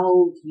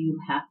how you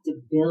have to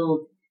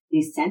build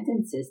these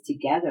sentences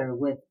together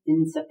with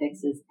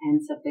in-suffixes,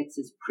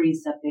 en-suffixes,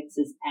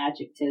 pre-suffixes,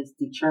 adjectives,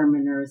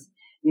 determiners,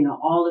 you know,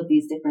 all of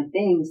these different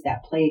things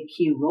that play a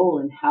key role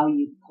in how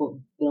you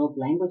build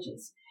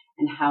languages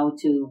and how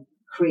to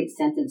create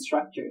sentence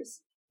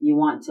structures. You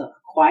want to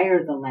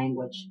acquire the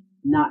language,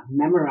 not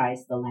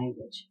memorize the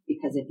language.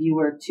 Because if you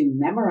were to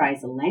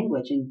memorize a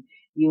language and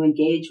you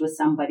engage with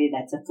somebody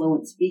that's a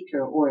fluent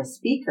speaker or a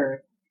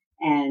speaker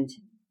and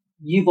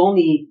you've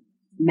only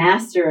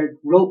mastered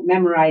rote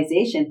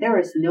memorization, there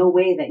is no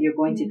way that you're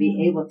going to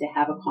be able to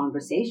have a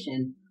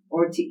conversation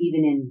or to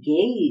even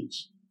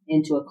engage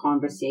into a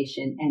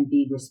conversation and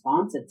be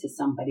responsive to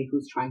somebody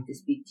who's trying to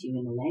speak to you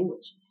in a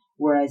language.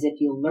 Whereas if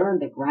you learn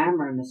the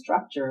grammar and the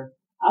structure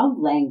of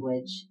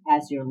language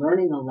as you're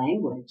learning a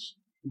language,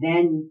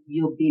 then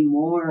you'll be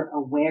more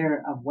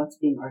aware of what's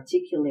being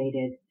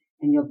articulated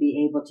and you'll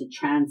be able to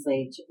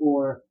translate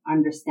or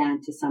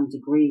understand to some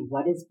degree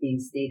what is being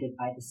stated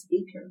by the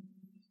speaker.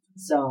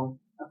 So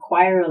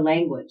acquire a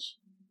language.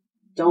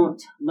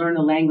 Don't learn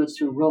a language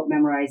through rote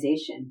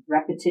memorization.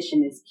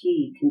 Repetition is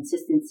key.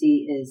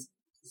 Consistency is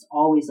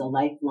always a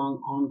lifelong,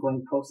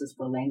 ongoing process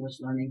for language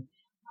learning.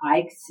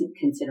 I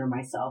consider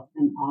myself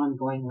an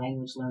ongoing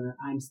language learner.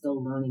 I'm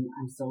still learning.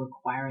 I'm still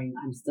acquiring.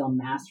 I'm still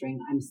mastering.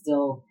 I'm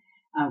still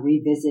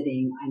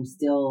revisiting. I'm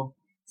still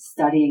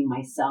studying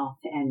myself,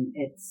 and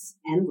it's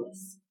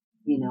endless,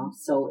 you know.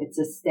 So it's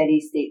a steady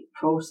state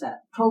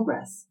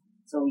progress.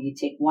 So you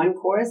take one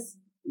course,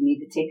 you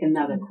need to take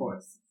another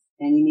course.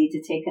 Then you need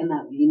to take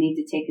another. You need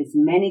to take as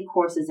many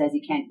courses as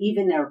you can,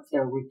 even if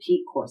they're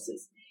repeat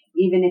courses.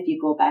 Even if you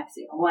go back and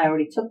say, oh, I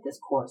already took this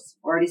course,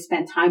 already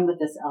spent time with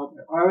this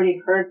elder, already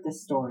heard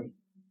this story.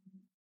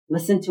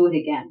 Listen to it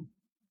again.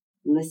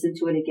 Listen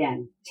to it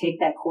again. Take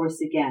that course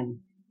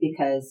again.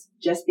 Because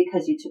just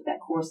because you took that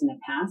course in the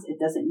past, it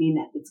doesn't mean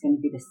that it's going to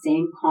be the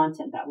same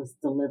content that was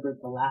delivered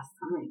the last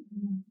time.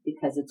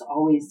 Because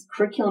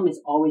curriculum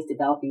is always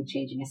developing,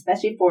 changing,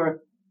 especially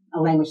for a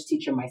language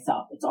teacher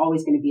myself. It's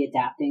always going to be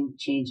adapting,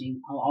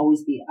 changing. I'll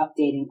always be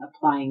updating,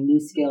 applying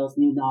new skills,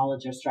 new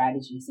knowledge or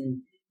strategies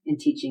in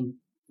teaching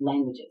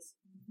languages,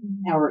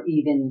 or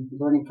even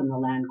learning from the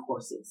land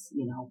courses,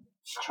 you know,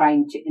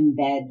 trying to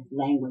embed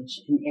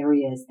language in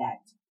areas that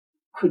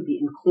could be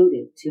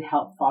included to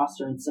help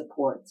foster and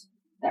support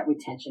that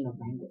retention of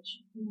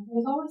language.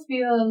 It's always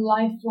been a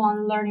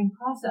lifelong learning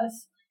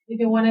process. If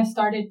you want to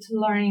start to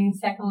learning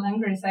second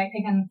language, I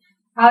can,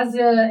 as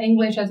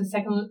English as a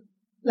second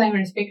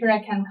language speaker,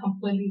 I can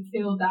completely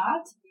feel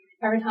that.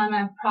 Every time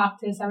I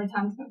practice, every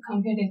time I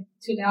compare it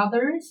to the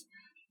others,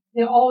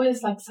 there are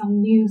always like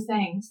some new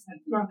things that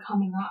are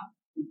coming up.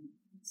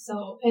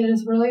 So it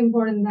is really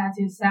important, as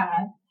you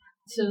said,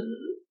 to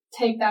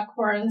take that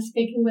course,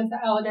 speaking with the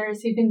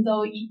elders, even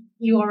though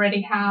you've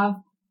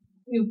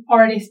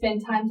already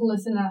spent time to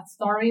listen to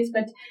stories.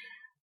 But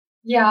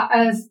yeah,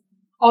 as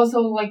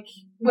also like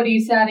what you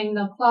said in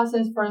the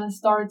classes for the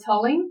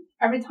storytelling,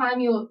 every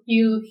time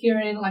you hear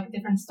it like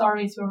different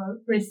stories, you're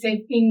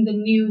receiving the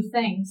new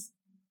things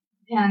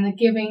and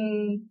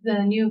giving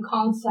the new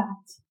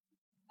concept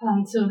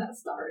to that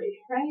story,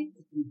 right?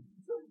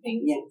 So I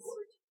think Yes.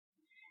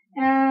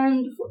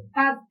 And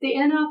at the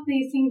end of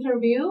this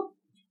interview,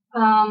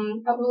 I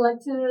would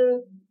like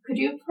to, could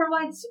you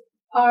provide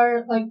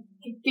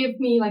give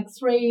me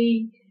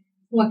 3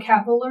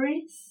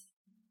 vocabularies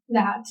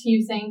that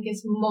you think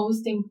is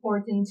most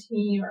important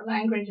in your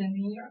language and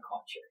in your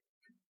culture?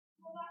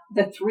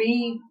 The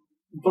 3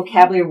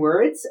 vocabulary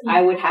words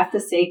I would have to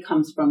say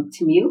comes from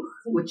Timiu,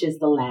 which is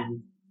the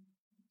land.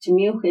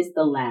 Timiu is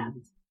the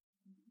land.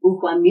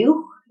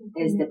 Uhuamiu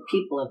is the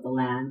people of the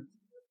land.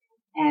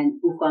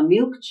 And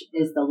Uhuamiuch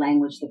is the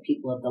language the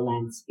people of the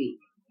land speak.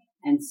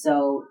 And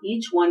so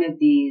each one of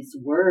these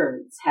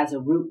words has a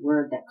root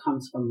word that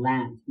comes from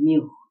land,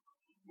 miu.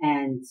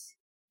 And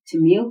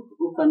Timiu,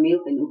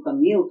 Uhuamiuch, and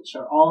Uhuamiuch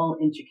are all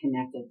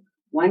interconnected.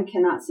 One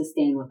cannot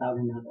sustain without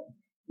another.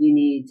 You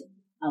need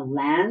a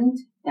land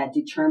that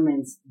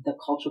determines the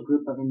cultural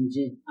group of an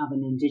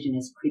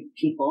indigenous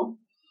people.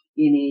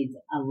 You need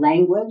a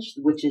language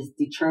which is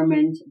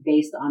determined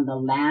based on the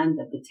land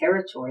of the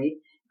territory,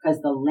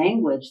 because the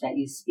language that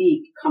you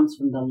speak comes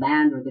from the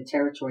land or the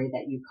territory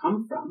that you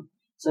come from.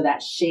 So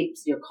that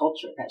shapes your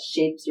culture, that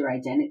shapes your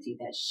identity,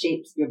 that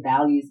shapes your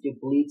values, your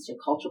beliefs, your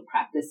cultural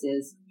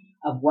practices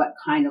of what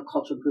kind of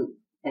cultural group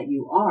that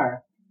you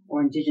are.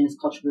 or indigenous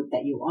culture group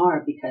that you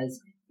are,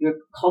 because your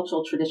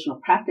cultural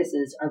traditional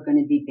practices are going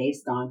to be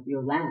based on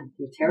your land,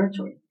 your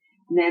territory.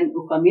 And then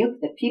Ukwamyuk,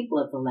 the people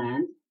of the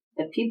land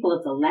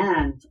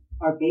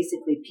are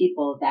basically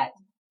people that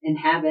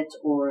inhabit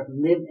or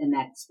live in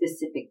that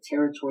specific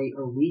territory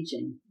or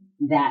region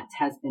that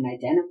has been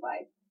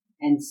identified.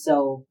 And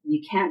so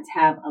you can't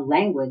have a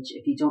language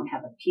if you don't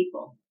have a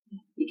people.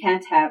 You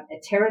can't have a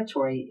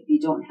territory if you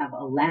don't have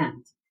a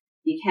land.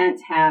 You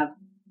can't have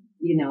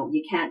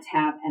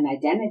an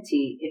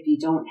identity if you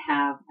don't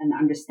have an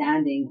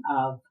understanding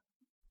of,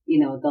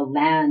 the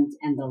land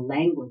and the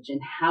language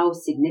and how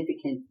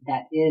significant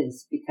that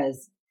is,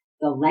 because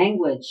the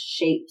language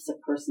shapes a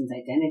person's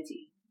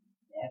identity.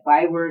 If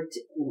I were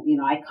to,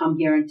 I come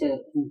here into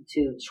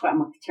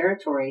Secwepemc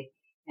territory,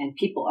 and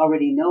people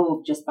already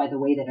know just by the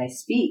way that I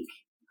speak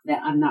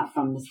that I'm not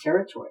from this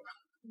territory.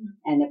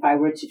 And if I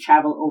were to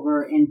travel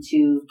over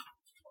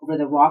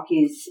the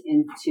Rockies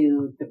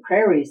into the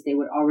prairies, they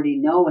would already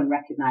know and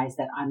recognize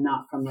that I'm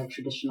not from their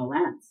traditional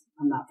lands.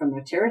 I'm not from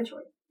their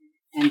territory.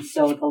 And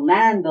so the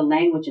land, the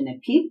language, and the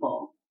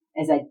people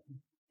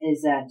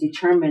is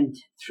determined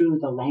through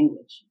the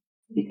language,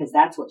 because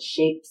that's what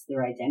shapes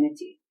their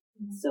identity.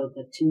 So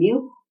the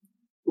Tumuk,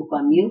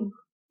 Ukwamyuk,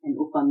 and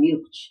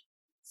Ukwamyukch.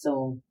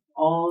 So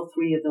all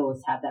three of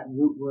those have that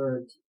root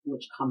word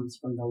which comes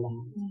from the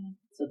land.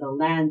 So the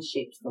land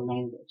shapes the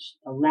language.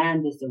 The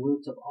land is the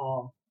root of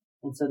all.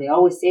 And so they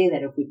always say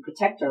that if we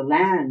protect our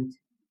land,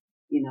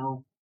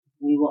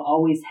 we will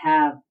always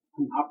have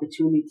an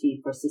opportunity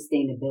for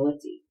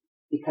sustainability,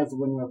 because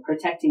when we're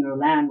protecting our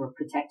land, we're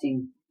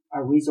protecting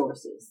our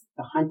resources,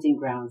 the hunting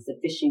grounds, the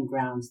fishing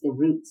grounds, the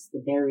roots,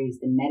 the berries,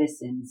 the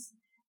medicines,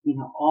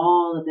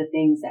 all of the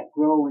things that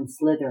grow and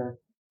slither,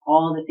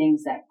 all the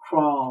things that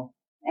crawl,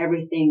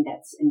 everything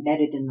that's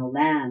embedded in the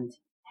land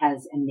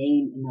has a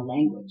name in the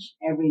language.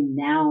 Every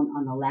noun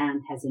on the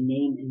land has a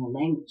name in the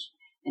language.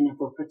 And if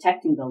we're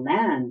protecting the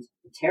land,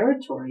 the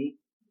territory,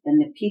 then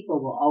the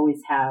people will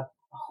always have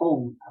a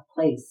home, a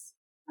place,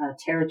 a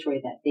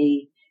territory that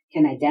they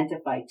can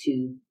identify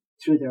to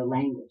through their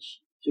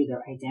language, through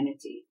their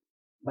identity.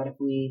 But if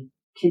we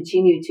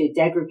continue to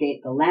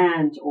degrade the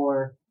land,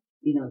 or,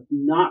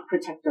 not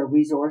protect our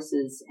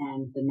resources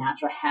and the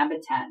natural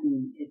habitat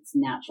in its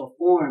natural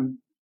form,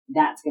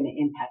 that's going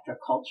to impact our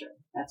culture.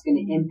 That's going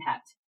to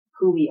impact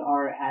who we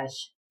are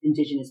as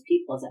indigenous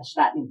peoples, as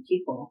Secwepemc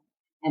people.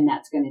 And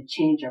that's going to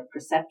change our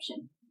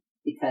perception,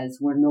 because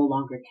we're no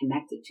longer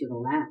connected to the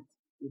land.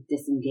 We're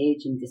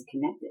disengaged and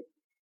disconnected.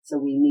 So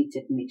we need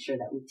to make sure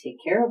that we take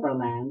care of our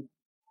land,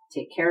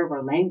 take care of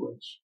our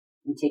language,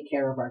 and take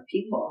care of our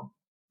people,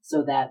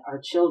 so that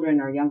our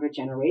children, our younger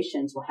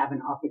generations, will have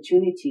an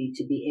opportunity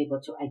to be able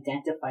to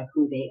identify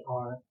who they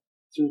are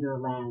through their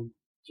land,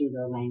 through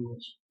their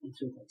language, and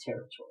through their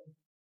territory.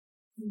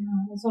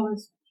 Yeah, it's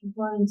always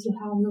important to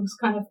have those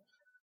kind of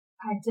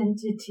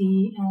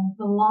identity and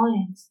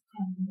belongings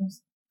and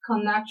those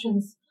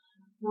connections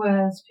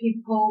with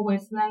people,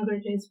 with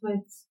languages,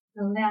 with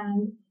the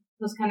land.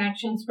 Those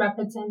connections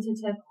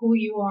representative who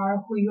you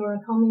are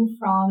coming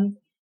from,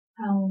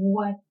 and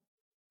what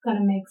kind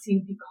of makes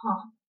you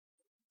become.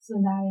 So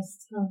that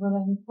is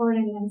really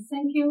important. And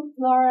thank you,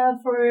 Laura,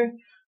 for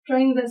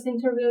joining this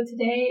interview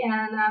today.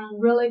 And I'm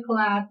really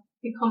glad to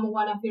become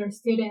one of your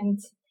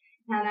students.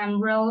 And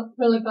I'm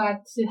really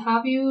glad to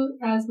have you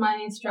as my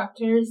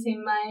instructors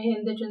in my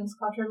Indigenous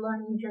culture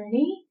learning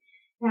journey.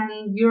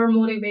 And your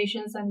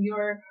motivations and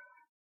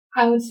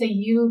I would say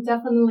you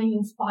definitely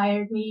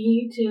inspired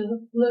me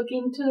to look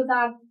into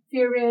that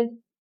period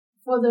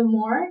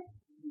furthermore.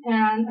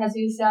 And as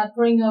you said,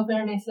 bring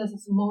awareness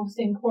is the most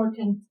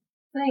important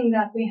thing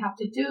that we have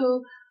to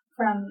do.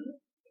 From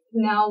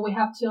now, we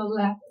have to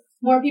let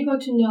more people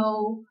to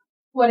know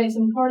what is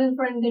important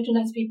for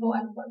Indigenous people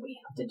and what we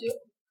have to do.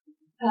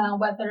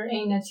 Whether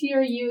in a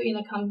TRU, in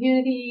a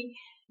community,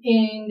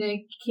 in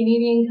the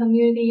Canadian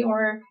community,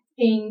 or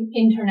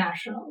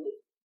internationally.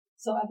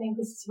 So I think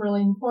this is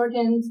really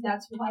important.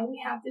 That's why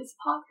we have this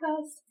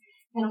podcast,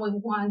 and we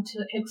want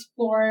to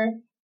explore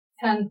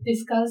and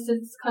discuss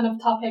this kind of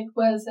topic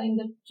with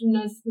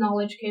Indigenous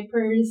knowledge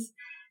keepers,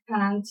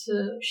 and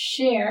to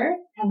share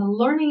and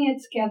learning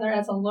it together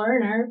as a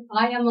learner.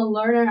 I am a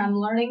learner. I'm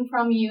learning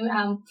from you.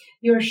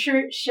 You're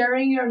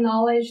sharing your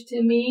knowledge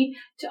to me,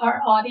 to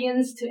our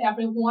audience, to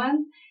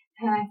everyone.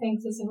 And I think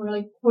this is a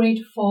really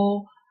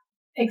grateful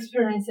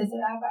experiences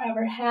that I've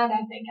ever had.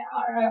 I think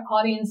our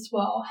audience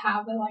will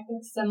have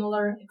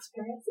similar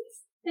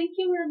experiences. Thank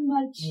you very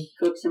much.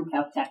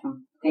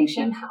 Thank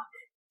you.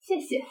 谢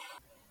谢.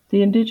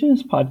 The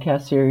Indigenous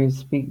podcast series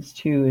speaks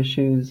to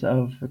issues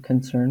of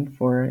concern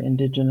for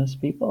Indigenous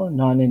people and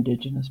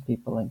non-Indigenous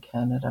people in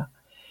Canada.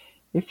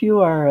 If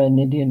you are an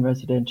Indian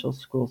residential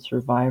school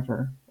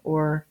survivor,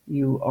 or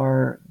you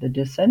are the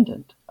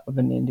descendant of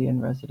an Indian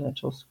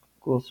residential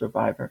school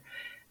survivor,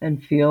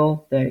 and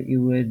feel that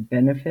you would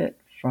benefit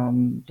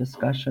from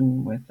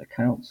discussion with a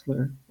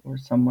counselor or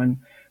someone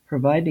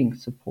providing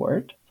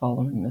support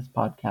following this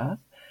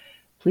podcast,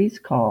 please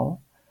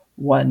call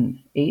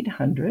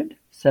 1-800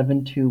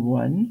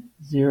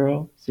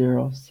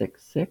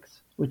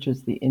 721-0066, which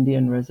is the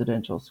Indian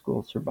Residential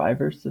School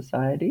Survivors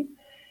Society,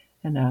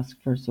 and ask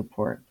for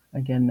support.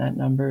 Again, that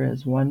number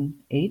is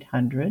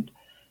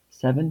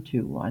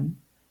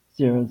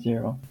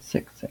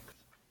 1-800-721-0066.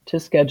 To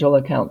schedule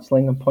a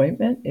counseling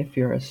appointment, if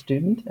you're a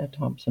student at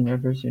Thompson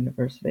Rivers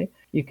University,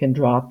 you can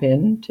drop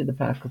in to the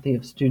Faculty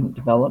of Student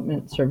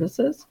Development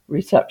Services,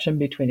 reception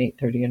between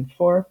 8:30 and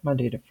 4,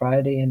 Monday to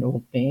Friday in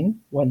Old Main,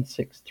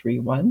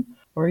 1631,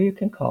 or you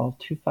can call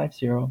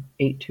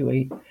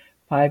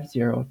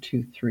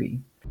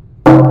 250-828-5023.